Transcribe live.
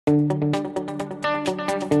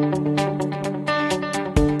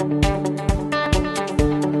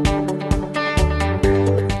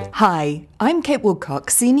Hi, I'm Kate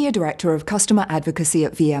Woodcock, Senior Director of Customer Advocacy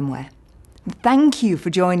at VMware. Thank you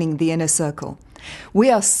for joining the Inner Circle.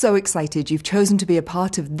 We are so excited you've chosen to be a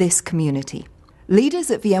part of this community.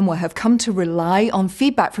 Leaders at VMware have come to rely on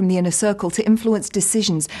feedback from the Inner Circle to influence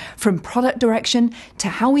decisions, from product direction to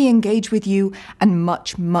how we engage with you, and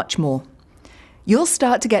much, much more. You'll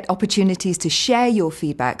start to get opportunities to share your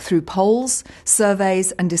feedback through polls,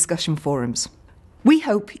 surveys, and discussion forums. We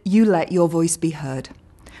hope you let your voice be heard.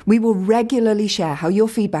 We will regularly share how your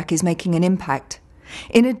feedback is making an impact.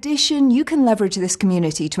 In addition, you can leverage this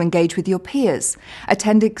community to engage with your peers,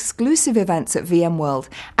 attend exclusive events at VMworld,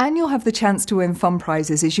 and you'll have the chance to win fun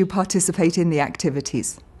prizes as you participate in the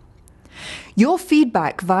activities. Your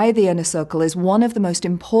feedback via the Inner Circle is one of the most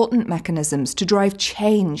important mechanisms to drive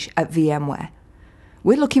change at VMware.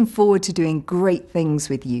 We're looking forward to doing great things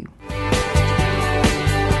with you.